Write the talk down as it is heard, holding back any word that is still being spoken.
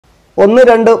ഒന്ന്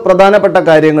രണ്ട് പ്രധാനപ്പെട്ട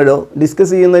കാര്യങ്ങൾ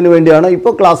ഡിസ്കസ് ചെയ്യുന്നതിന് വേണ്ടിയാണ്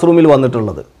ഇപ്പോൾ ക്ലാസ് റൂമിൽ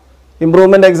വന്നിട്ടുള്ളത്.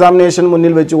 ഇംപ്രൂവ്മെൻ്റ് എക്സാമിനേഷൻ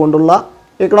മുന്നിൽ വെച്ചുകൊണ്ടുള്ള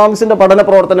എക്കണോമിക്സിൻ്റെ പഠന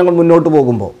പ്രവർത്തനങ്ങൾ മുന്നോട്ട്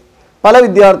പോകുമ്പോൾ പല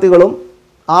വിദ്യാർത്ഥികളും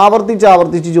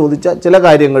ആവർത്തിച്ച് ചോദിച്ച ചില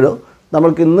കാര്യങ്ങൾ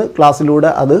നമ്മൾക്ക് ഇന്ന് ക്ലാസ്സിലൂടെ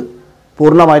അത്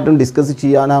പൂർണ്ണമായിട്ടും ഡിസ്കസ്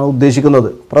ചെയ്യാനാണ് ഉദ്ദേശിക്കുന്നത്.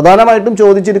 പ്രധാനമായിട്ടും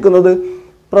ചോദിച്ചിരിക്കുന്നത്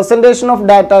പ്രസൻറ്റേഷൻ ഓഫ്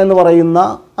ഡാറ്റ എന്ന് പറയുന്ന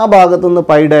ആ ഭാഗത്തു നിന്ന്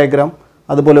പൈ ഡയഗ്രാം,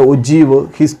 അതുപോലെ ogive,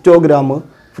 histogram,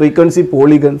 frequency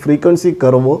polygon, frequency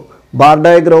curve, bar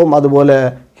ഡയഗ്രാമും അതുപോലെ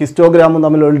ഹിസ്റ്റോഗ്രാമും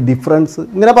തമ്മിലുള്ള ഡിഫറൻസ്,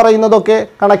 ഇങ്ങനെ പറയുന്നതൊക്കെ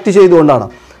കണക്ട് ചെയ്തുകൊണ്ടാണ്.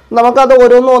 നമുക്കത്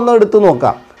ഓരോന്നും എടുത്ത്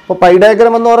നോക്കാം. അപ്പോൾ പൈ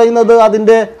ഡയഗ്രാം എന്ന് പറയുന്നത്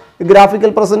അതിൻ്റെ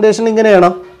ഗ്രാഫിക്കൽ പ്രസൻറ്റേഷൻ ഇങ്ങനെയാണ്.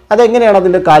 അതെങ്ങനെയാണ്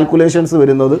അതിൻ്റെ കാൽക്കുലേഷൻസ്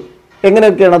വരുന്നത്,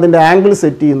 എങ്ങനെയൊക്കെയാണ് അതിൻ്റെ ആംഗിൾ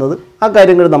സെറ്റ് ചെയ്യുന്നത്, ആ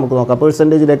കാര്യങ്ങൾ നമുക്ക് നോക്കാം.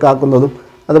 പെർസെൻറ്റേജിലേക്ക് ആക്കുന്നതും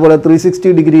അതുപോലെ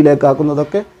 360 ഡിഗ്രിയിലേക്ക്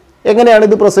ആക്കുന്നതൊക്കെ എങ്ങനെയാണ്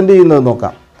ഇത് പ്രസൻറ്റ് ചെയ്യുന്നത്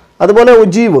നോക്കാം. അതുപോലെ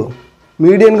ഒജീവ്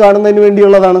മീഡിയൻ കാണുന്നതിന്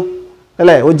വേണ്ടിയുള്ളതാണ്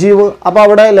അല്ലേ ഒജീവ്. അപ്പോൾ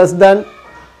അവിടെ less than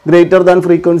greater than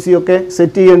frequency ഒക്കെ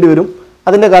സെറ്റ് ചെയ്യേണ്ടി വരും.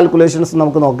 അതിൻ്റെ കാൽക്കുലേഷൻസ്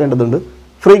നമുക്ക് നോക്കേണ്ടതുണ്ട്.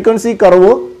 ഫ്രീക്വൻസി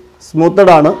കർവ്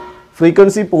സ്മൂത്തഡ് ആണ്,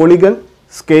 ഫ്രീക്വൻസി പോളിഗൺ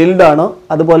സ്കെയിൽഡ് ആണ്,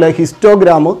 അതുപോലെ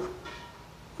ഹിസ്റ്റോഗ്രാം,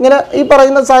 ഇങ്ങനെ ഈ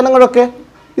പറയുന്ന സാധനങ്ങളൊക്കെ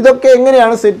ഇതൊക്കെ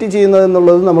എങ്ങനെയാണ് സെറ്റ് ചെയ്യുന്നത്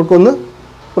എന്നുള്ളത് നമുക്കൊന്ന്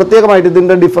പ്രത്യേകമായിട്ട്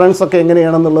ഇതിൻ്റെ ഡിഫറൻസ് ഒക്കെ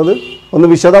എങ്ങനെയാണെന്നുള്ളത് ഒന്ന്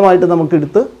വിശദമായിട്ട്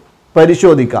നമുക്കെടുത്ത്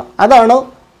പരിശോധിക്കാം. അതാണ്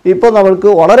ഇപ്പോൾ നമ്മൾക്ക്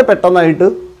വളരെ പെട്ടെന്നായിട്ട്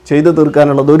ചെയ്തു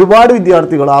തീർക്കാനുള്ളത്. ഒരുപാട്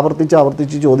വിദ്യാർത്ഥികൾ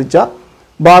ആവർത്തിച്ച് ചോദിച്ച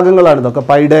ഭാഗങ്ങളാണ് ഇതൊക്കെ.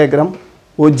 പൈ ഡയഗ്രാം,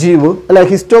 ഒജീവ് അല്ല,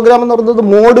 ഹിസ്റ്റോഗ്രാം എന്ന് പറയുന്നത്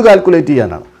മോഡ് കാൽക്കുലേറ്റ്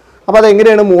ചെയ്യാനാണ്. അപ്പോൾ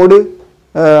അതെങ്ങനെയാണ് മോഡ്,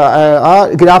 ആ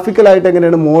ഗ്രാഫിക്കലായിട്ട്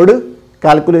എങ്ങനെയാണ് മോഡ്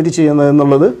കാൽക്കുലേറ്റ് ചെയ്യുന്നത്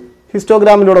എന്നുള്ളത്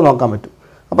ഹിസ്റ്റോഗ്രാമിലൂടെ നോക്കാൻ പറ്റും.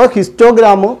 അപ്പോൾ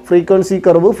histogram, frequency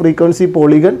curve, frequency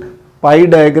polygon, pi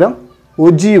diagram,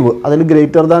 ogive, അതിൽ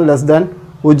ഗ്രേറ്റർ ദാൻ ലെസ് ദാൻ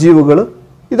ഒജീവുകൾ,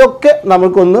 ഇതൊക്കെ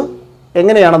നമുക്കൊന്ന്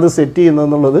എങ്ങനെയാണത് സെറ്റ്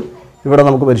ചെയ്യുന്നതെന്നുള്ളത് ഇവിടെ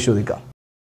നമുക്ക് പരിശോധിക്കാം.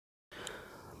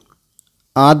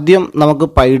 ആദ്യം നമുക്ക്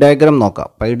പൈ ഡയഗ്രാം നോക്കാം.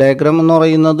 പൈ ഡയഗ്രാം എന്ന്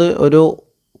പറയുന്നത് ഒരു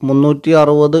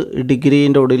 360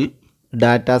 ഡിഗ്രീൻ്റെ ഉള്ളിൽ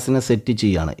ഡാറ്റാസിനെ സെറ്റ്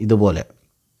ചെയ്യാണ് ഇതുപോലെ.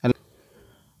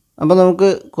 അപ്പോൾ നമുക്ക്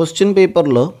ക്വസ്റ്റ്യൻ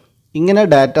പേപ്പറിൽ ഇങ്ങനെ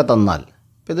ഡാറ്റ തന്നാൽ,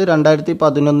 ഇപ്പോൾ ഇത്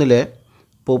 2011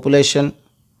 പോപ്പുലേഷൻ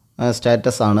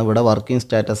സ്റ്റാറ്റസാണ്, ഇവിടെ വർക്കിംഗ്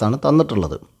സ്റ്റാറ്റസാണ്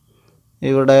തന്നിട്ടുള്ളത്.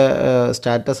 ഇവിടെ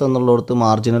സ്റ്റാറ്റസ് എന്നുള്ളിടത്ത്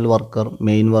marginal worker,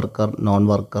 main worker, non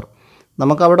worker,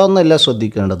 നമുക്ക് അവിടെ ഒന്നല്ല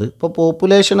ശ്രദ്ധിക്കേണ്ടത്. ഇപ്പോൾ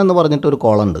പോപ്പുലേഷൻ എന്ന് പറഞ്ഞിട്ടൊരു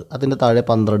കോളം ഉണ്ട്, അതിൻ്റെ താഴെ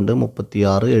 12,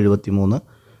 36, 73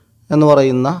 എന്ന്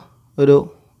പറയുന്ന ഒരു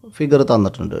ഫിഗർ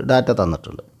തന്നിട്ടുണ്ട്, ഡാറ്റ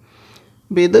തന്നിട്ടുണ്ട്.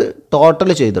 അപ്പോൾ ഇത് ടോട്ടൽ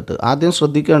ചെയ്തിട്ട് ആദ്യം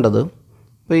ശ്രദ്ധിക്കേണ്ടത്,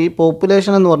 ഇപ്പോൾ ഈ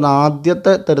പോപ്പുലേഷൻ എന്ന് പറഞ്ഞാൽ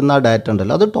ആദ്യത്തെ തരുന്ന ഡാറ്റ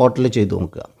ഉണ്ടല്ലോ, അത് ടോട്ടൽ ചെയ്ത്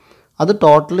നോക്കുക. അത്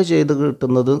ടോട്ടൽ ചെയ്ത്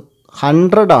കിട്ടുന്നത്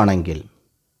 100 ആണെങ്കിൽ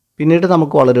പിന്നീട്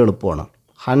നമുക്ക് വളരെ എളുപ്പമാണ്.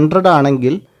 100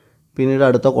 ആണെങ്കിൽ പിന്നീട്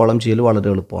അടുത്ത കോളം ചെയ്യൽ വളരെ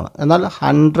എളുപ്പമാണ്. എന്നാൽ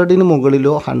 100ന്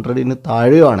മുകളിലോ 100ന്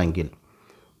താഴെയോ ആണെങ്കിൽ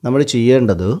നമ്മൾ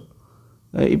ചെയ്യേണ്ടത്,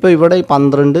 ഇപ്പോൾ ഇവിടെ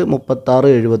 12,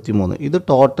 36, 73 ഇത്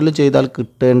ടോട്ടൽ ചെയ്താൽ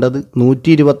കിട്ടേണ്ടത്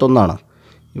 121ആണ്.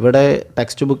 ഇവിടെ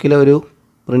ടെക്സ്റ്റ് ബുക്കിലെ ഒരു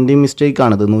പ്രിൻറ്റിങ്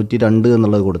മിസ്റ്റേക്കാണിത്, 102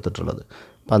 എന്നുള്ളത് കൊടുത്തിട്ടുള്ളത്.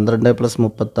 12 +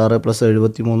 36 +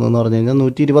 73 എന്ന് പറഞ്ഞു കഴിഞ്ഞാൽ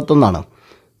 121ആണ്.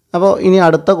 അപ്പോൾ ഇനി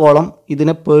അടുത്ത കോളം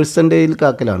ഇതിനെ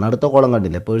പേഴ്സൻറ്റേജിലേക്കാക്കലാണ്. അടുത്ത കോളം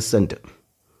കണ്ടില്ലേ, പെർസെൻറ്റ്.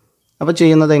 അപ്പോൾ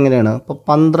ചെയ്യുന്നത് എങ്ങനെയാണ്, ഇപ്പോൾ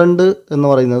 12 എന്ന്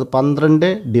പറയുന്നത് 12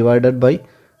 /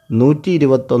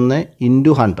 121 ×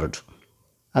 100,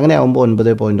 അങ്ങനെ ആകുമ്പോൾ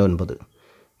 9.9.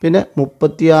 പിന്നെ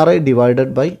 36 /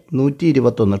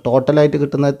 121 ടോട്ടലായിട്ട്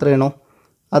കിട്ടുന്ന എത്രയാണോ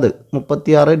അത്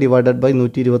 36 /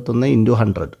 121 ×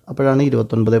 100, അപ്പോഴാണ്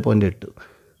 29.8.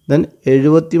 ദെൻ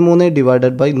 73 /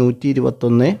 121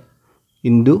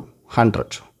 ×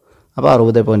 100, അപ്പോൾ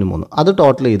 60.3. അത്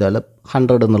ടോട്ടൽ ചെയ്താൽ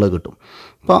 100 എന്നുള്ളത് കിട്ടും.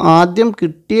 അപ്പോൾ ആദ്യം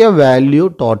കിട്ടിയ വാല്യൂ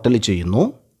ടോട്ടൽ ചെയ്യുന്നു.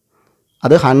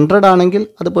 അത് 100 ആണെങ്കിൽ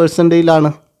അത് പെർസെൻറ്റേജിലാണ്.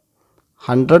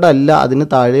 100 അല്ല, അതിന്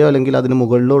താഴെയോ അല്ലെങ്കിൽ അതിന്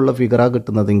മുകളിലോ ഉള്ള ഫിഗറാണ്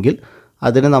കിട്ടുന്നതെങ്കിൽ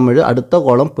അതിന് നമ്മൾ അടുത്ത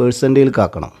കോളം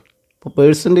പേഴ്സൻറ്റേജിലേക്കാക്കണം. അപ്പോൾ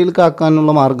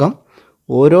പേഴ്സൻറ്റേജിലേക്കാക്കാനുള്ള മാർഗം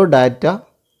ഓരോ ഡാറ്റ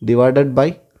ഡിവൈഡഡ് ബൈ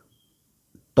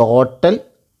ടോട്ടൽ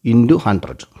 ×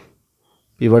 100.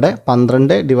 ഇവിടെ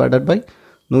 12 /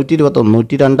 121,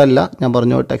 102 അല്ല, ഞാൻ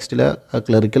പറഞ്ഞു ടെക്സ്റ്റിലെ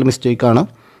ക്ലറിക്കൽ മിസ്റ്റേക്കാണ്.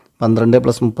 12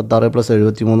 + 36 +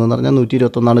 73 എന്ന് പറഞ്ഞാൽ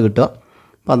 121 കിട്ടുക.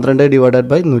 12 /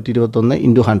 121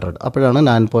 × 100, അപ്പോഴാണ്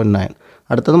 9.9.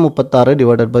 അടുത്തത് 36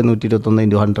 /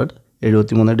 121 × 100,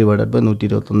 73 /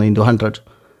 121 × 100.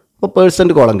 അപ്പോൾ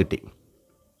പേഴ്സൻറ്റ് കോളം കിട്ടി.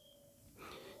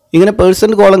 ഇങ്ങനെ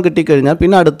പേഴ്സൻറ്റ് കോളം കിട്ടിക്കഴിഞ്ഞാൽ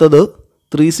പിന്നെ അടുത്തത്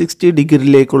 360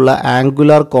 ഡിഗ്രിയിലേക്കുള്ള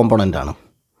ആംഗുലാർ കോമ്പണൻ്റ് ആണ്.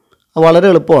 അത് വളരെ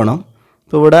എളുപ്പമാണ്.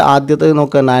 ഇപ്പോൾ ഇവിടെ ആദ്യത്തെ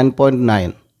നോക്കുക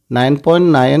 9.9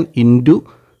 ×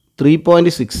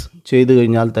 3.6 ചെയ്ത്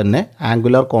കഴിഞ്ഞാൽ തന്നെ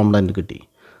ആംഗുലാർ കോമ്പണൻ്റ് കിട്ടി.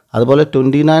 അതുപോലെ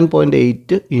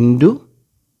 29.8 ×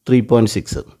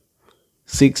 3.6,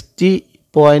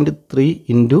 60.3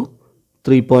 ×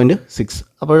 3.6,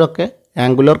 അപ്പോഴൊക്കെ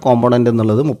ആംഗുലാർ കോമ്പണൻ്റ്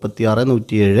എന്നുള്ളത് 36,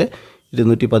 107,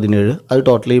 217, അത്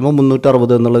ടോട്ടൽ ചെയ്യുമ്പോൾ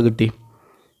 360 എന്നുള്ളത് കിട്ടി.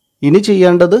 ഇനി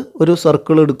ചെയ്യേണ്ടത് ഒരു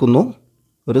സർക്കിൾ എടുക്കുന്നു.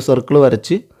 ഒരു സർക്കിൾ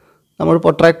വരച്ച് നമ്മൾ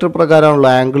പ്രൊട്രാക്ടർ പ്രകാരമുള്ള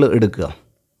ആംഗിൾ എടുക്കുക.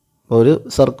 ഒരു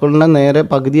സർക്കിളിനെ നേരെ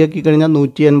പകുതിയാക്കി കഴിഞ്ഞാൽ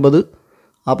 180,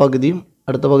 ആ പകുതിയും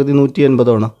അടുത്ത പകുതി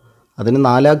 180 ആണ്. അതിന്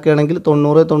 4 ആക്കുകയാണെങ്കിൽ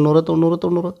 90 90 90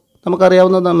 90.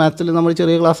 നമുക്കറിയാവുന്നതാണ്, മാത്സിൽ നമ്മൾ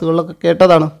ചെറിയ ക്ലാസ്സുകളിലൊക്കെ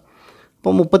കേട്ടതാണ്.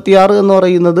 അപ്പോൾ 36 എന്ന്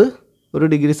പറയുന്നത് ഒരു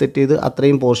ഡിഗ്രി സെറ്റ് ചെയ്ത്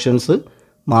അത്രയും പോർഷൻസ്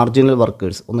മാർജിനൽ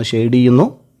വർക്കേഴ്സ് ഒന്ന് ഷെയ്ഡ് ചെയ്യുന്നു.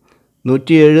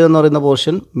 107 എന്ന് പറയുന്ന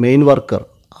പോർഷൻ മെയിൻ വർക്കർ,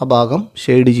 ആ ഭാഗം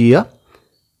ഷെയ്ഡ് ചെയ്യുക.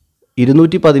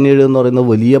 217 എന്ന് പറയുന്ന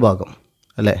വലിയ ഭാഗം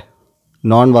അല്ലേ,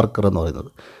 നോൺ വർക്കർ എന്ന് പറയുന്നത്.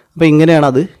 അപ്പോൾ ഇങ്ങനെയാണ്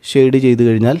അത് ഷെയ്ഡ് ചെയ്ത്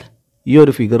കഴിഞ്ഞാൽ ഈ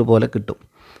ഒരു ഫിഗർ പോലെ കിട്ടും.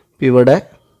 ഇപ്പോൾ ഇവിടെ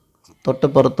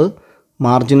തൊട്ടപ്പുറത്ത്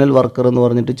മാർജിനൽ വർക്കർ എന്ന്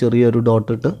പറഞ്ഞിട്ട് ചെറിയൊരു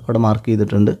ഡോട്ട് ഇട്ട് അവിടെ മാർക്ക്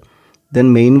ചെയ്തിട്ടുണ്ട്. Then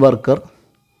main worker,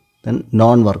 then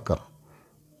non worker.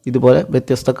 ഇതുപോലെ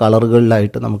വ്യത്യസ്ത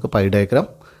കളറുകളിലായിട്ട് നമുക്ക് പൈ ഡയഗ്രാം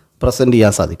പ്രസൻറ്റ്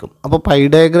ചെയ്യാൻ സാധിക്കും. അപ്പോൾ പൈ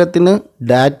ഡയഗ്രത്തിന്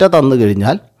ഡാറ്റ തന്നു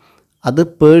കഴിഞ്ഞാൽ അത്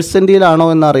പേഴ്സൻറ്റിലാണോ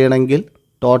എന്നറിയണമെങ്കിൽ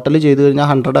ടോട്ടൽ ചെയ്ത് കഴിഞ്ഞാൽ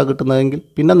 100 കിട്ടുന്നതെങ്കിൽ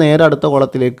പിന്നെ നേരെ അടുത്ത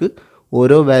കോളത്തിലേക്ക്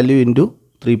ഓരോ വാല്യൂ ഇൻറ്റു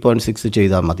 3.6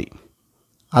 ചെയ്താൽ മതി.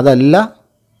 അതല്ല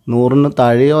 100-ന്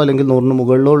താഴെയോ അല്ലെങ്കിൽ 100-ന്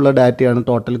മുകളിലോ ഉള്ള ഡാറ്റയാണ്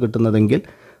ടോട്ടൽ കിട്ടുന്നതെങ്കിൽ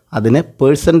അതിനെ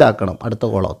പേഴ്സൻ്റ് ആക്കണം അടുത്ത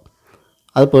കോളം.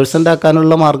 അത് പേഴ്സൻ്റ്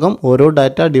ആക്കാനുള്ള മാർഗം ഓരോ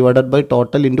data divided by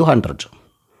total into 100.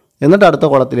 എന്നിട്ട് അടുത്ത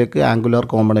കോളത്തിലേക്ക് ആംഗുലർ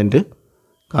കോമ്പണൻറ്റ്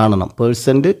കാണണം,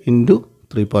 പേഴ്സൻറ്റ് ഇൻറ്റു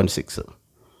 3.6.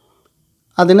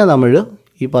 അതിനെ നമ്മൾ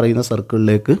ഈ പറയുന്ന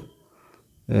സർക്കിളിലേക്ക്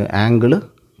ആംഗിൾ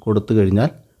കൊടുത്തു കഴിഞ്ഞാൽ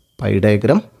പൈ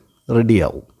ഡയഗ്രാം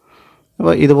റെഡിയാവും.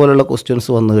 അപ്പോൾ ഇതുപോലുള്ള ക്വസ്റ്റ്യൻസ്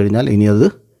വന്നു കഴിഞ്ഞാൽ ഇനി അത്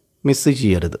മിസ്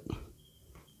ചെയ്യരുത്.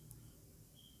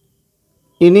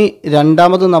 ഇനി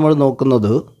രണ്ടാമത് നമ്മൾ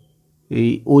നോക്കുന്നത് ഈ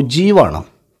ഒജീവാണ്.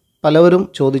 പലവരും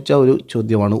ചോദിച്ച ഒരു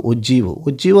ചോദ്യമാണ് ഒജീവ്.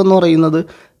 ഒജീവ് എന്ന് പറയുന്നത്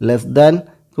ലെസ് ദാൻ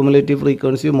ക്യുമുലേറ്റീവ്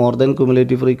ഫ്രീക്വൻസിയും മോർ ദാൻ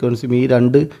ക്യുമുലേറ്റീവ് ഫ്രീക്വൻസിയും ഈ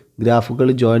രണ്ട് ഗ്രാഫുകൾ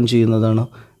ജോയിൻ ചെയ്യുന്നതാണ്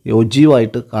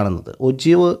ഒജീവായിട്ട് കാണുന്നത്.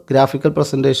 ഒജീവ് ഗ്രാഫിക്കൽ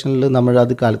പ്രസൻറ്റേഷനിൽ നമ്മൾ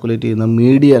അത് കാൽക്കുലേറ്റ് ചെയ്യുന്നത്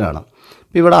മീഡിയനാണ്.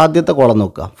 ഇപ്പോൾ ഇവിടെ ആദ്യത്തെ കോളം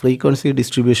നോക്കുക, frequency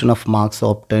distribution of marks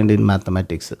obtained in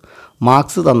mathematics.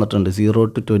 Marks തന്നിട്ടുണ്ട് 0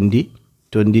 to 20,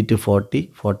 20 to 40,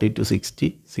 40 to 60,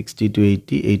 60 to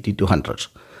 80, 80 to 100.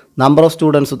 Number of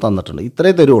students തന്നിട്ടുണ്ട്.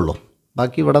 ഇത്രേ തരുള്ളൂ.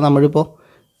 ബാക്കി ഇവിടെ നമ്മളിപ്പോൾ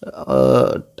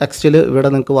ടെക്സ്റ്റിൽ ഇവിടെ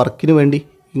നിങ്ങൾക്ക് വർക്കിന് വേണ്ടി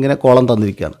ഇങ്ങനെ കോളം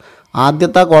തന്നിരിക്കുകയാണ്.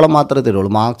 ആദ്യത്തെ കോളം മാത്രമേ തരുള്ളൂ,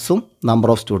 മാർക്സും നമ്പർ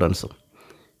ഓഫ് സ്റ്റുഡൻസും.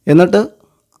 എന്നിട്ട്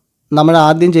നമ്മൾ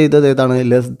ആദ്യം ചെയ്തത് ഏതാണ്,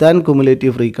 less than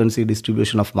cumulative frequency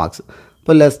distribution of marks.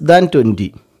 ഇപ്പോൾ ലെസ് ദാൻ 20,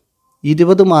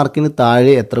 20 മാർക്കിന്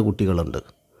താഴെ എത്ര കുട്ടികളുണ്ട്?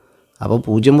 അപ്പോൾ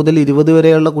 0 മുതൽ 20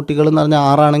 വരെയുള്ള കുട്ടികൾ എന്ന് പറഞ്ഞാൽ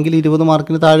 6 ആണെങ്കിൽ 20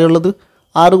 മാർക്കിന് താഴെയുള്ളത്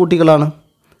 6 കുട്ടികളാണ്.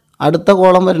 അടുത്ത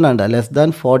കോളം വരുന്നുണ്ട് ലെസ് ദാൻ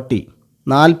 40,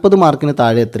 40 മാർക്കിന്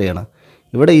താഴെ എത്രയാണ്?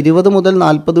 ഇവിടെ 20 മുതൽ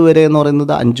 40 വരെ എന്ന്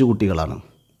പറയുന്നത് 5 കുട്ടികളാണ്.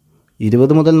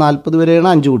 20 മുതൽ 40 വരെയാണ്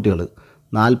 5 കുട്ടികൾ.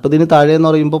 40-ന് താഴെ എന്ന്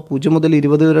പറയുമ്പോൾ 0 മുതൽ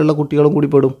 20 വരെയുള്ള കുട്ടികളും കൂടി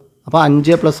പെടും. അപ്പോൾ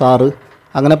 5 + 6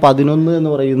 അങ്ങനെ 11 എന്ന്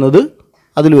പറയുന്നത്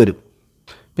അതിൽ വരും.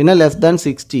 പിന്നെ ലെസ് ദാൻ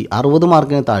 60, 60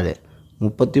 മാർക്കിന് താഴെ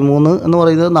 33 എന്ന്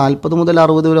പറയുന്നത് 40 മുതൽ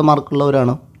 60 വരെ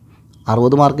മാർക്കുള്ളവരാണ്.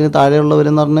 60 മാർക്കിന്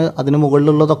താഴെയുള്ളവരെന്ന് പറഞ്ഞാൽ അതിന്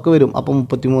മുകളിലുള്ളതൊക്കെ വരും. അപ്പോൾ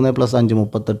 33 + 5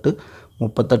 38,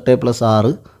 38 +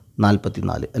 6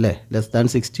 44 അല്ലേ. ലെസ് ദാൻ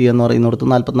 60 എന്ന് പറയുന്നിടത്ത്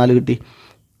 44 കിട്ടി.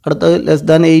 അടുത്തത് ലെസ്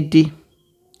ദാൻ 80,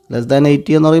 ലെസ് ദാൻ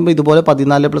 80 എന്ന് പറയുമ്പോൾ ഇതുപോലെ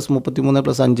 14 + 33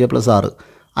 + 5 + 6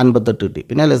 58 കിട്ടി.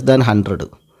 പിന്നെ ലെസ് ദാൻ 100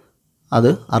 അത്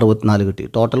 64 കിട്ടി.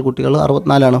 ടോട്ടൽ കുട്ടികൾ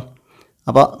 64 ആണ്.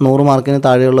 അപ്പോൾ 100 മാർക്കിന്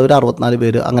താഴെയുള്ളവർ 64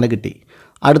 പേര് അങ്ങനെ കിട്ടി.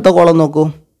 അടുത്ത കോളം നോക്കൂ,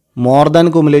 മോർ ദാൻ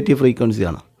ക്യുമുലേറ്റീവ്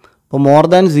ഫ്രീക്വൻസിയാണ്. അപ്പോൾ മോർ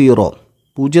ദാൻ 0,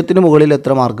 0-ന് മുകളിൽ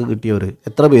എത്ര മാർക്ക് കിട്ടിയവർ,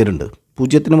 എത്ര പേരുണ്ട്?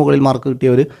 0-ന് മുകളിൽ മാർക്ക്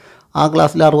കിട്ടിയവർ ആ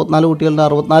ക്ലാസ്സിൽ 64 കുട്ടികളുടെ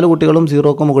 64 കുട്ടികളും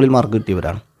 0-ക്ക് മുകളിൽ മാർക്ക്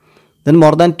കിട്ടിയവരാണ്. ദെൻ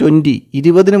മോർ ദാൻ 20,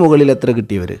 20-ന് മുകളിൽ എത്ര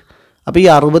കിട്ടിയവർ? അപ്പോൾ ഈ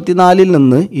 64-ൽ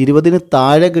നിന്ന് 20-ന്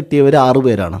താഴെ കിട്ടിയവർ 6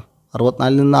 പേരാണ്.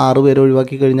 64-ൽ നിന്ന് 6 പേര്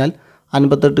ഒഴിവാക്കി കഴിഞ്ഞാൽ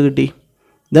 58 കിട്ടി.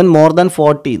 ദെൻ മോർ ദാൻ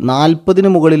 40, 40-ന്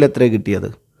മുകളിൽ എത്ര കിട്ടിയത്?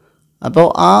 അപ്പോൾ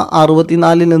ആ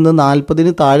 64-ൽ നിന്ന്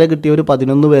 40-ന് താഴെ കിട്ടിയവർ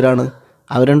 11 പേരാണ്.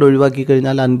 അവർ രണ്ട് ഒഴിവാക്കി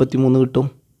കഴിഞ്ഞാൽ 53 കിട്ടും.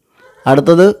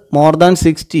 അടുത്തത് മോർ ദാൻ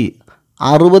 60,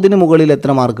 60-ന് മുകളിൽ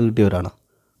എത്ര മാർക്ക് കിട്ടിയവരാണ്?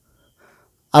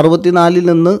 64-ൽ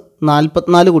നിന്ന്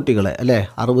 44 കുട്ടികളെ അല്ലേ,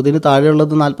 60-ന്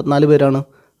താഴെയുള്ളത് 44 പേരാണ്.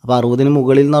 അപ്പോൾ 60-ന്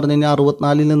മുകളിൽ എന്ന് പറഞ്ഞു കഴിഞ്ഞാൽ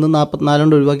 64-ൽ നിന്ന് 44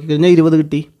 കൊണ്ട് ഒഴിവാക്കി കഴിഞ്ഞാൽ 20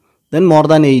 കിട്ടി. ദെൻ മോർ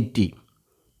ദാൻ 80,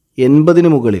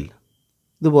 80-ന് മുകളിൽ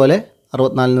ഇതുപോലെ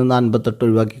 64-ൽ നിന്ന് 58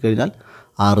 ഒഴിവാക്കി കഴിഞ്ഞാൽ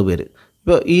 6 പേര്.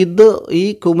 ഇപ്പോൾ ഈ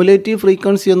ക്യുമുലേറ്റീവ്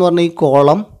ഫ്രീക്വൻസി എന്ന് പറഞ്ഞാൽ ഈ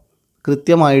കോളം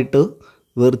കൃത്യമായിട്ട്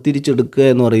വേർതിരിച്ചെടുക്കുക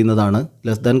എന്ന് പറയുന്നതാണ്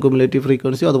ലെസ് ദാൻ ക്യുമുലേറ്റീവ്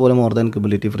ഫ്രീക്വൻസിയും അതുപോലെ മോർ ദാൻ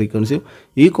ക്യുമുലേറ്റീവ് ഫ്രീക്വൻസിയും.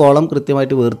 ഈ കോളം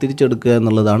കൃത്യമായിട്ട് വേർതിരിച്ചെടുക്കുക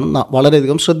എന്നുള്ളതാണ്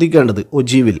വളരെയധികം ശ്രദ്ധിക്കേണ്ടത്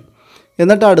ഒജീവിൽ.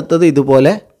 എന്നിട്ട് അടുത്തത്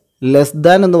ഇതുപോലെ ലെസ്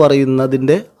ദാൻ എന്ന്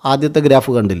പറയുന്നതിൻ്റെ ആദ്യത്തെ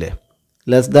ഗ്രാഫ് കണ്ടില്ലേ,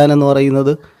 ലെസ് ദാൻ എന്ന്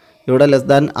പറയുന്നത് ഇവിടെ ലെസ്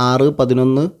ദാൻ 6,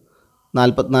 11,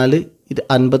 44,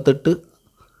 58,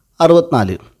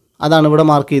 64 അതാണ് ഇവിടെ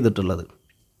മാർക്ക് ചെയ്തിട്ടുള്ളത്.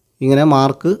 ഇങ്ങനെ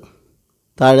മാർക്ക്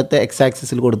താഴത്തെ എക്സ്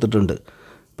ആക്സിസിൽ കൊടുത്തിട്ടുണ്ട്.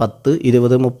 10,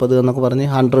 20, 30 എന്നൊക്കെ പറഞ്ഞ്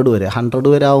 100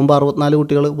 വരെ ആകുമ്പോൾ 64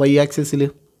 കുട്ടികൾ വൈ ആക്സിസിൽ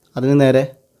അതിന് നേരെ.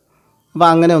 അപ്പോൾ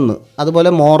അങ്ങനെ ഒന്ന്. അതുപോലെ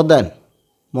മോർ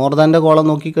ദാൻ്റെ കോളം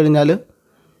നോക്കിക്കഴിഞ്ഞാൽ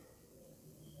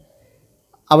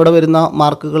അവിടെ വരുന്ന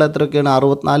മാർക്കുകൾ എത്രയൊക്കെയാണ്?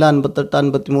 64, 58,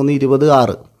 53, 20,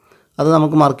 6. അത്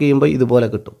നമുക്ക് മാർക്ക് ചെയ്യുമ്പോൾ ഇതുപോലെ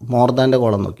കിട്ടും. മോർ ദാൻ്റെ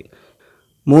കോളം നോക്കി.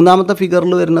 മൂന്നാമത്തെ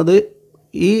ഫിഗറിൽ വരുന്നത്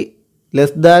ഈ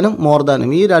ലെസ് ദാനും മോർ ദാനും,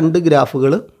 ഈ രണ്ട്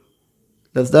ഗ്രാഫുകൾ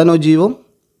ലെസ് ദാൻ ഒജീവും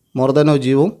മോർ ദാൻ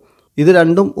ഒജീവും ഇത്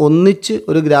രണ്ടും ഒന്നിച്ച്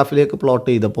ഒരു ഗ്രാഫിലേക്ക് പ്ലോട്ട്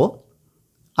ചെയ്തപ്പോൾ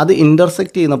അത്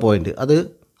ഇൻ്റർസെക്റ്റ് ചെയ്യുന്ന പോയിൻ്റ് അത്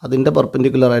അതിൻ്റെ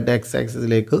പെർപെൻഡിക്കുലറായിട്ട് എക്സ്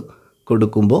ആക്സിസിലേക്ക്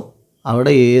കൊടുക്കുമ്പോൾ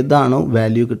അവിടെ ഏതാണോ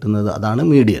വാല്യൂ കിട്ടുന്നത് അതാണ്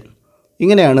മീഡിയൻ.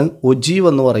 ഇങ്ങനെയാണ് ഒജീവ്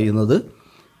എന്ന് പറയുന്നത്.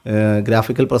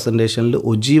 ഗ്രാഫിക്കൽ പ്രസൻറ്റേഷനിൽ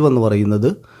ഒജീവ് എന്ന് പറയുന്നത്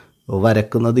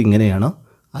വരക്കുന്നത് ഇങ്ങനെയാണ്.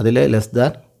 അതിലെ less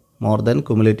than more than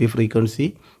cumulative frequency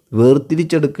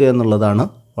വേർതിരിച്ചെടുക്കുക എന്നുള്ളതാണ്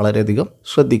വളരെയധികം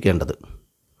ശ്രദ്ധിക്കേണ്ടത്.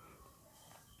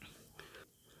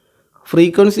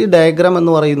 ഫ്രീക്വൻസി ഡയഗ്രാം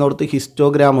എന്ന് പറയുന്നിടത്ത്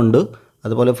ഹിസ്റ്റോഗ്രാം ഉണ്ട്,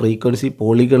 അതുപോലെ ഫ്രീക്വൻസി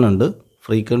പോളിഗൺ ഉണ്ട്,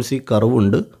 ഫ്രീക്വൻസി കർവ്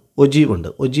ഉണ്ട്, ഒജീവ് ഉണ്ട്.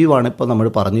 ഒജീവാണ് ഇപ്പോൾ നമ്മൾ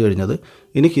പറഞ്ഞു കഴിഞ്ഞത്.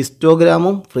 ഇനി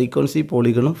ഹിസ്റ്റോഗ്രാമും ഫ്രീക്വൻസി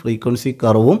പോളിഗണും ഫ്രീക്വൻസി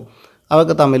കർവും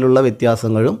അവയൊക്കെ തമ്മിലുള്ള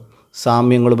വ്യത്യാസങ്ങളും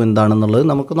സാമ്യങ്ങളും എന്താണെന്നുള്ളത്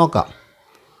നമുക്ക് നോക്കാം.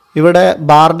 ഇവിടെ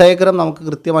ബാർ ഡയഗ്രാം നമുക്ക്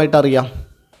കൃത്യമായിട്ട് അറിയാം.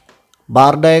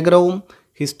 ബാർ ഡയഗ്രവും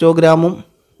ഹിസ്റ്റോഗ്രാമും,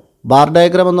 ബാർ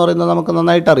ഡയഗ്രാം എന്ന് പറയുന്നത് നമുക്ക്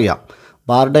നന്നായിട്ട് അറിയാം.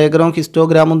 ബാർ ഡയഗ്രവും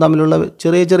ഹിസ്റ്റോഗ്രാമും തമ്മിലുള്ള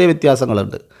ചെറിയ ചെറിയ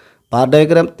വ്യത്യാസങ്ങളുണ്ട്. Bar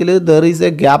ഡയഗ്രാമത്തിൽ there is A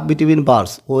gap between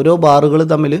bars. ഓരോ ബാറുകൾ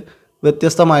തമ്മിൽ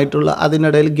വ്യത്യസ്തമായിട്ടുള്ള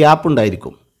അതിനിടയിൽ ഗ്യാപ്പ്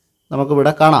ഉണ്ടായിരിക്കും,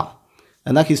 നമുക്കിവിടെ കാണാം.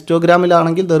 എന്നാൽ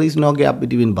ഹിസ്റ്റോഗ്രാമിലാണെങ്കിൽ there is no gap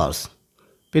between bars.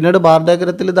 പിന്നീട് bar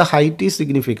ഡയഗ്രത്തിൽ the height is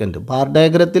significant. Bar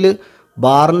ഡയഗ്രത്തിൽ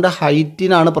ബാറിൻ്റെ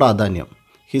ഹൈറ്റിനാണ് പ്രാധാന്യം.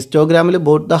 ഹിസ്റ്റോഗ്രാമിൽ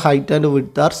both the height and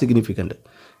width are significant.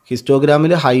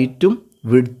 ഹിസ്റ്റോഗ്രാമിൽ ഹൈറ്റും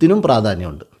വിഡ്ത്തിനും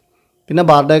പ്രാധാന്യമുണ്ട്. പിന്നെ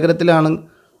bar ഡയഗ്രത്തിലാണ്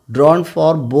drone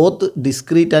for both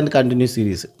discrete and continuous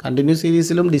series. Continuous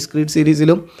സീരീസിലും discrete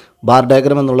സീരീസിലും bar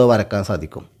diagram എന്നുള്ളത് വരക്കാൻ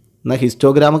സാധിക്കും. എന്നാൽ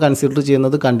histogram consider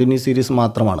ചെയ്യുന്നത് കണ്ടിന്യൂസ് സീരീസ്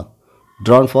മാത്രമാണ്.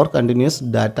 Drone four continuous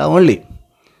data only.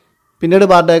 പിന്നീട്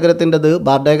bar ഡയഗ്രത്തിൻ്റെത്,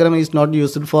 bar diagram is not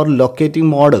used for locating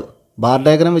mode. Bar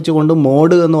diagram വെച്ചുകൊണ്ട്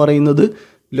mode എന്ന് പറയുന്നത്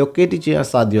ലൊക്കേറ്റ് ചെയ്യാൻ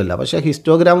സാധ്യമല്ല. പക്ഷേ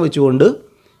ഹിസ്റ്റോഗ്രാം വെച്ചുകൊണ്ട്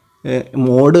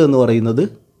മോഡ് എന്ന് പറയുന്നത്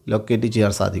ലൊക്കേറ്റ്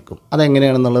ചെയ്യാൻ സാധിക്കും.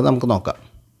 അതെങ്ങനെയാണെന്നുള്ളത് നമുക്ക് നോക്കാം.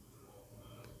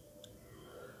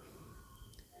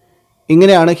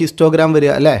 ഇങ്ങനെയാണ് ഹിസ്റ്റോഗ്രാം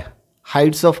വരിക അല്ലേ.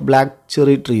 Heights of black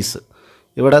cherry trees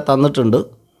ഇവിടെ തന്നിട്ടുണ്ട്.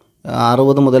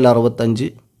 60 മുതൽ 65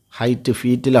 ഹൈറ്റ്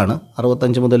ഫീറ്റിലാണ്.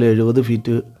 65 മുതൽ 70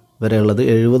 ഫീറ്റ് വരെയുള്ളത്,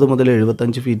 70 മുതൽ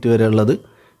 75 ഫീറ്റ് വരെയുള്ളത്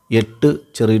 8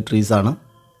 ചെറി ട്രീസാണ്.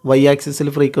 വൈ ആക്സിസിൽ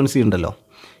ഫ്രീക്വൻസി ഉണ്ടല്ലോ.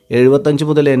 75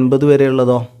 മുതൽ 80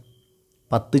 വരെയുള്ളതോ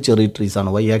 10 ചെറി ട്രീസാണ്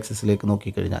വൈ ആക്സിസിലേക്ക്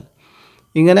നോക്കിക്കഴിഞ്ഞാൽ.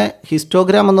 ഇങ്ങനെ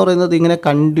ഹിസ്റ്റോഗ്രാം എന്ന് പറയുന്നത് ഇങ്ങനെ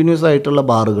കണ്ടിന്യൂസ് ആയിട്ടുള്ള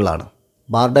ബാറുകളാണ്.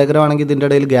 ബാർ ഡയഗ്രാം ആണെങ്കിൽ ഇതിൻ്റെ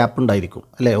ഇടയിൽ ഗ്യാപ്പ് ഉണ്ടായിരിക്കും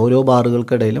അല്ലേ, ഓരോ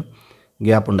ബാറുകൾക്കിടയിലും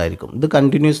ഗ്യാപ്പ് ഉണ്ടായിരിക്കും. ഇത്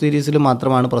കണ്ടിന്യൂസ് സീരീസിൽ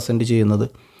മാത്രമാണ് പ്രസൻറ്റ് ചെയ്യുന്നത്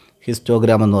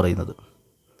ഹിസ്റ്റോഗ്രാം എന്ന് പറയുന്നത്.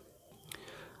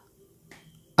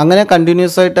 അങ്ങനെ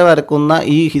കണ്ടിന്യൂസ് ആയിട്ട് വരക്കുന്ന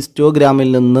ഈ ഹിസ്റ്റോഗ്രാമിൽ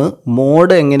നിന്ന്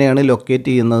മോഡ് എങ്ങനെയാണ് ലൊക്കേറ്റ്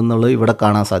ചെയ്യുന്നതെന്നുള്ളത് ഇവിടെ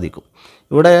കാണാൻ സാധിക്കും.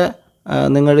 ഇവിടെ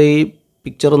നിങ്ങൾ ഈ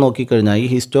പിക്ചർ നോക്കിക്കഴിഞ്ഞാൽ, ഈ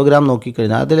ഹിസ്റ്റോഗ്രാം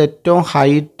നോക്കിക്കഴിഞ്ഞാൽ അതിൽ ഏറ്റവും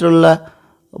ഹൈറ്റുള്ള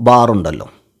ബാറുണ്ടല്ലോ,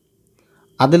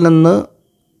 അതിൽ നിന്ന്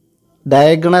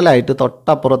ഡയഗണലായിട്ട്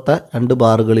തൊട്ടപ്പുറത്തെ 2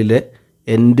 ബാറുകളിലെ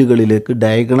എൻഡുകളിലേക്ക്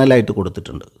ഡയഗണലായിട്ട്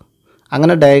കൊടുത്തിട്ടുണ്ട്.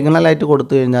 അങ്ങനെ ഡയഗണലായിട്ട്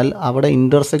കൊടുത്തു കഴിഞ്ഞാൽ അവിടെ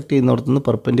ഇൻ്റർസെക്റ്റ് ചെയ്യുന്നിടത്തുനിന്ന്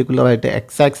പെർപെൻഡിക്കുലറായിട്ട്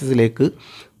എക്സ് ആക്സിസിലേക്ക്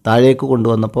താഴേക്ക്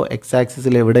കൊണ്ടുവന്നപ്പോൾ എക്സ്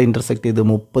ആക്സിസിൽ എവിടെ ഇൻ്റർസെക്റ്റ് ചെയ്ത്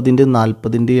 30ൻ്റെയും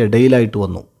 40ൻ്റെയും ഇടയിലായിട്ട്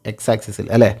വന്നു എക്സ് ആക്സിസിൽ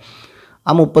അല്ലേ.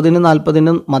 ആ 30നും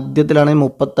 40നും മധ്യത്തിലാണ്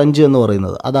 35 എന്ന്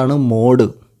പറയുന്നത്. അതാണ് മോഡ്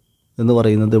എന്ന്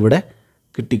പറയുന്നത് ഇവിടെ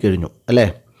കിട്ടിക്കഴിഞ്ഞു അല്ലേ.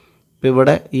 ഇപ്പോൾ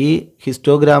ഇവിടെ ഈ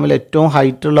ഹിസ്റ്റോഗ്രാമിൽ ഏറ്റവും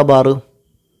ഹൈറ്റുള്ള ബാറ്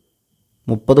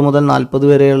 30 മുതൽ 40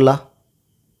 വരെയുള്ള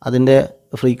അതിൻ്റെ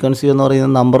ഫ്രീക്വൻസി എന്ന്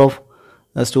പറയുന്നത് നമ്പർ ഓഫ്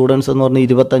സ്റ്റുഡൻസ് എന്ന് പറഞ്ഞാൽ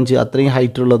 25, അത്രയും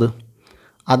ഹൈറ്റുള്ളത്.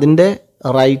 അതിൻ്റെ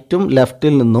റൈറ്റും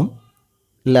ലെഫ്റ്റിലും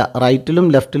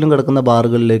കിടക്കുന്ന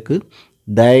ബാറുകളിലേക്ക്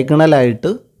ഡയഗണലായിട്ട്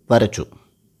വരച്ചു.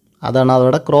 അതാണ്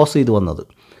അവിടെ ക്രോസ് ചെയ്ത് വന്നത്.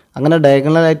 അങ്ങനെ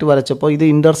ഡയഗണലായിട്ട് വരച്ചപ്പോൾ ഇത്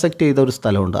ഇൻ്റർസെക്റ്റ് ചെയ്ത ഒരു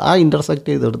സ്ഥലമുണ്ട്. ആ ഇൻ്റർസെക്റ്റ്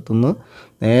ചെയ്തെടുത്തുനിന്ന്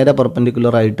നേരെ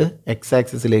പെർപെൻഡിക്കുലറായിട്ട് എക്സ്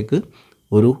ആക്സിസിലേക്ക്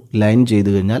ഒരു ലൈൻ ചെയ്ത്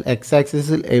കഴിഞ്ഞാൽ എക്സ്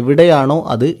ആക്സിസിൽ എവിടെയാണോ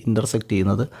അത് ഇൻ്റർസെക്റ്റ്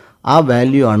ചെയ്യുന്നത് ആ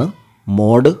വാല്യൂ ആണ്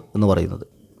മോഡ് എന്ന് പറയുന്നത്.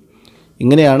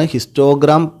 ഇങ്ങനെയാണ്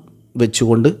ഹിസ്റ്റോഗ്രാം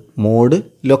വെച്ചുകൊണ്ട് മോഡ്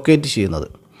ലൊക്കേറ്റ് ചെയ്യുന്നത്.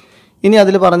 ഇനി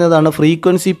അതിൽ പറഞ്ഞതാണ്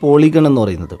ഫ്രീക്വൻസി പോളിഗൺ എന്ന്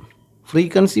പറയുന്നത്.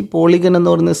 ഫ്രീക്വൻസി പോളിഗൺ എന്ന്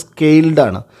പറയുന്നത്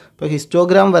സ്കെയിൽഡാണ്. ഇപ്പോൾ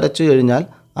ഹിസ്റ്റോഗ്രാം വരച്ചു കഴിഞ്ഞാൽ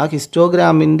ആ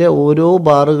ഹിസ്റ്റോഗ്രാമിൻ്റെ ഓരോ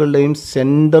ബാറുകളുടെയും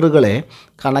സെൻറ്ററുകളെ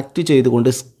കണക്റ്റ് ചെയ്തുകൊണ്ട്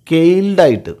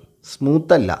സ്കെയിൽഡായിട്ട്,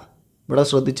 സ്മൂത്തല്ല, ഇവിടെ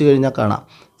ശ്രദ്ധിച്ചു കഴിഞ്ഞാൽ കാണാം,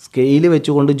 സ്കെയിൽ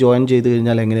വെച്ചുകൊണ്ട് ജോയിൻ ചെയ്ത്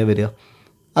കഴിഞ്ഞാൽ എങ്ങനെ വരിക,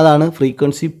 അതാണ്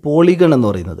ഫ്രീക്വൻസി പോളിഗൺ എന്ന്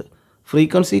പറയുന്നത്.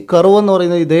 ഫ്രീക്വൻസി കർവ് എന്ന്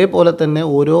പറയുന്നത് ഇതേപോലെ തന്നെ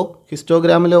ഓരോ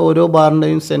ഹിസ്റ്റോഗ്രാമിലെ ഓരോ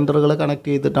ബാറിൻ്റെയും സെൻറ്ററുകളെ കണക്ട്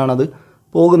ചെയ്തിട്ടാണത്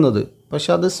പോകുന്നത്. പക്ഷെ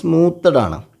അത്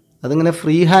സ്മൂത്തഡാണ്. അതിങ്ങനെ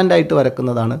ഫ്രീ ഹാൻഡായിട്ട്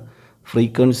വരക്കുന്നതാണ്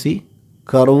ഫ്രീക്വൻസി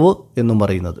കർവ് എന്നും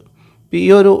പറയുന്നത്. ഈ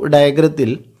ഒരു ഡയഗ്രത്തിൽ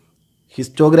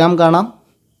ഹിസ്റ്റോഗ്രാം കാണാം,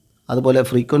 അതുപോലെ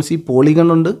ഫ്രീക്വൻസി പോളിഗൺ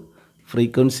ഉണ്ട്,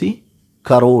 ഫ്രീക്വൻസി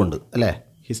കർവും ഉണ്ട് അല്ലേ.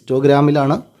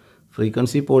 ഹിസ്റ്റോഗ്രാമിലാണ്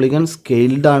ഫ്രീക്വൻസി പോളിഗൺ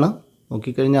സ്കെയിൽഡാണ്,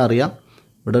 നോക്കിക്കഴിഞ്ഞാൽ അറിയാം.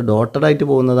 ഇവിടെ ഡോട്ടഡായിട്ട്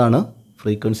പോകുന്നതാണ്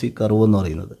ഫ്രീക്വൻസി കർവ് എന്ന്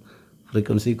പറയുന്നത്.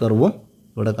 ഫ്രീക്വൻസി കർവും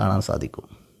ഇവിടെ കാണാൻ സാധിക്കും.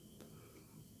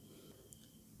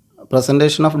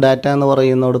 പ്രസൻറ്റേഷൻ ഓഫ് ഡാറ്റ എന്ന്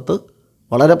പറയുന്നിടത്ത്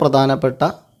വളരെ പ്രധാനപ്പെട്ട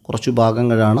കുറച്ച്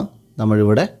ഭാഗങ്ങളാണ്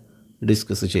നമ്മളിവിടെ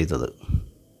ഡിസ്കസ് ചെയ്തത്.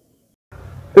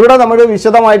 ഇവിടെ നമ്മൾ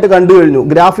വിശദമായിട്ട് കണ്ടു കഴിഞ്ഞു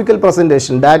ഗ്രാഫിക്കൽ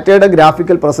പ്രസൻറ്റേഷൻ, ഡാറ്റയുടെ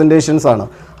ഗ്രാഫിക്കൽ പ്രസൻറ്റേഷൻസ് ആണ്.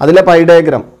 അതിലെ പൈ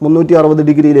ഡയഗ്രാം 360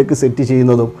 ഡിഗ്രിയിലേക്ക് സെറ്റ്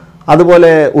ചെയ്യുന്നതും,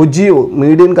 അതുപോലെ ഒജിയോ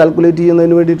മീഡിയൻ കാൽക്കുലേറ്റ്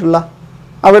ചെയ്യുന്നതിന് വേണ്ടിയിട്ടുള്ള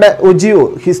അവിടെ ഒജിയോ,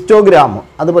 ഹിസ്റ്റോഗ്രാം,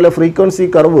 അതുപോലെ ഫ്രീക്വൻസി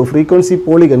കർവ്, ഫ്രീക്വൻസി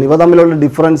പോളിഗൺ, ഇവ തമ്മിലുള്ള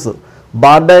ഡിഫറൻസ്,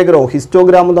 ബാർ ഡയഗ്രാം,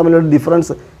 ഹിസ്റ്റോഗ്രാമും തമ്മിലുള്ള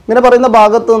ഡിഫറൻസ്, ഇങ്ങനെ പറയുന്ന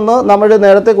ഭാഗത്തു നിന്ന് നമ്മൾ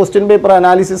നേരത്തെ ക്വസ്റ്റ്യൻ പേപ്പർ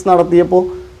അനാലിസിസ് നടത്തിയപ്പോൾ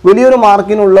വലിയൊരു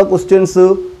മാർക്കിനുള്ള ക്വസ്റ്റ്യൻസ്,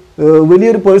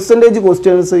 വലിയൊരു പെർസെൻറ്റേജ്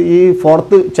ക്വസ്റ്റ്യൻസ് ഈ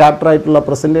 4th ചാപ്റ്റർ ആയിട്ടുള്ള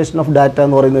പ്രസൻറ്റേഷൻ ഓഫ് ഡാറ്റ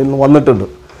എന്ന് പറയുന്നതിൽ നിന്ന് വന്നിട്ടുണ്ട്.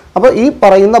 അപ്പോൾ ഈ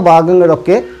പറയുന്ന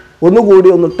ഭാഗങ്ങളൊക്കെ ഒന്നുകൂടി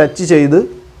ഒന്ന് ടച്ച് ചെയ്ത്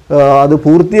അത്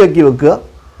പൂർത്തിയാക്കി വെക്കുക.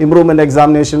 ഇംപ്രൂവ്മെൻറ്റ്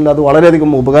എക്സാമിനേഷനിൽ അത്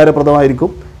വളരെയധികം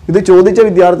ഉപകാരപ്രദമായിരിക്കും. ഇത് ചോദിച്ച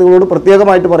വിദ്യാർത്ഥികളോട്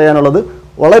പ്രത്യേകമായിട്ട് പറയാനുള്ളത്,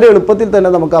 വളരെ എളുപ്പത്തിൽ തന്നെ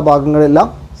നമുക്ക് ആ ഭാഗങ്ങളെല്ലാം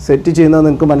സെറ്റ് ചെയ്യുന്നത്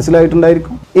നിങ്ങൾക്ക്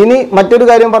മനസ്സിലായിട്ടുണ്ടായിരിക്കും. ഇനി മറ്റൊരു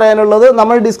കാര്യം പറയാനുള്ളത്,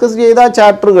 നമ്മൾ ഡിസ്കസ് ചെയ്ത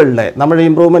ചാപ്റ്ററുകളിലെ നമ്മുടെ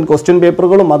ഇംപ്രൂവ്മെൻറ്റ് ക്വസ്റ്റ്യൻ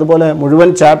പേപ്പറുകളും അതുപോലെ മുഴുവൻ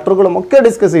ചാപ്റ്ററുകളും ഒക്കെ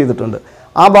ഡിസ്കസ് ചെയ്തിട്ടുണ്ട്.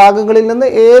 ആ ഭാഗങ്ങളിൽ നിന്ന്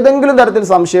ഏതെങ്കിലും തരത്തിൽ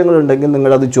സംശയങ്ങളുണ്ടെങ്കിൽ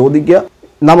നിങ്ങളത് ചോദിക്കുക.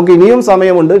 നമുക്ക് ഇനിയും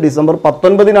സമയമുണ്ട്. ഡിസംബർ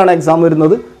 19-നാണ് എക്സാം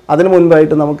വരുന്നത്. അതിന്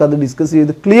മുൻപായിട്ട് നമുക്കത് ഡിസ്കസ്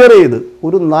ചെയ്ത് ക്ലിയർ ചെയ്ത്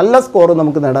ഒരു നല്ല സ്കോർ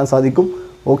നമുക്ക് നേടാൻ സാധിക്കും.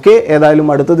 ഓക്കെ, ഏതായാലും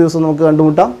അടുത്ത ദിവസം നമുക്ക്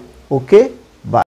കണ്ടുമുട്ടാം. ഓക്കെ.